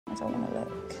I don't want to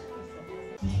look.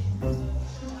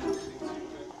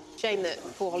 Shame that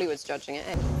Paul Hollywood's judging it,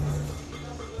 eh?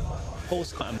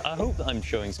 Paul's quite... I hope that I'm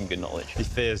showing some good knowledge. He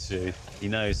fears you. He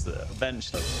knows that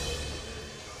eventually...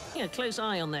 A close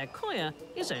eye on their choir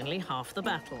is only half the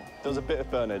battle. There was a bit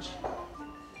of burnage.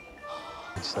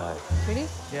 So... Really?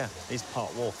 Yeah, he's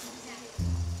part wolf.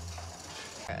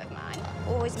 Of mine.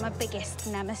 Always my biggest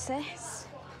nemesis.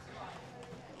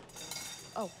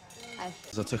 Oh, hey.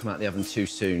 I took him out of the oven too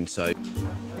soon, so...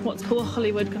 What's Paul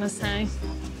Hollywood going to say?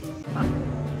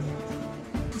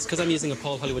 It's because I'm using a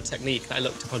Paul Hollywood technique that I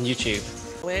looked up on YouTube.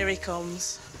 Here he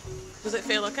comes. Does it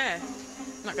feel OK?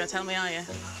 You're not going to tell me, are you?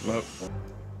 Nope.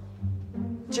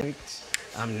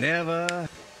 I'm never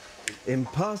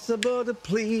impossible to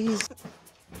please. Do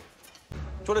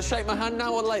you want to shake my hand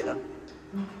now or later?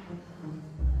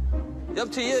 Up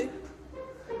to you.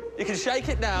 You can shake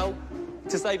it now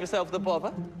to save yourself the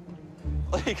bother,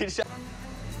 or you can shake...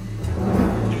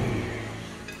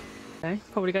 Okay,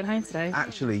 probably going home today.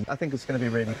 Actually, I think it's going to be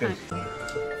really good.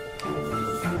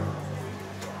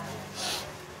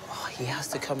 Oh, he has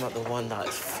to come up the one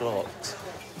that's flopped.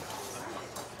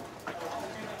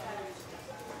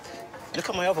 Look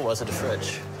at my other ones in the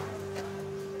fridge.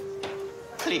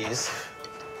 Please.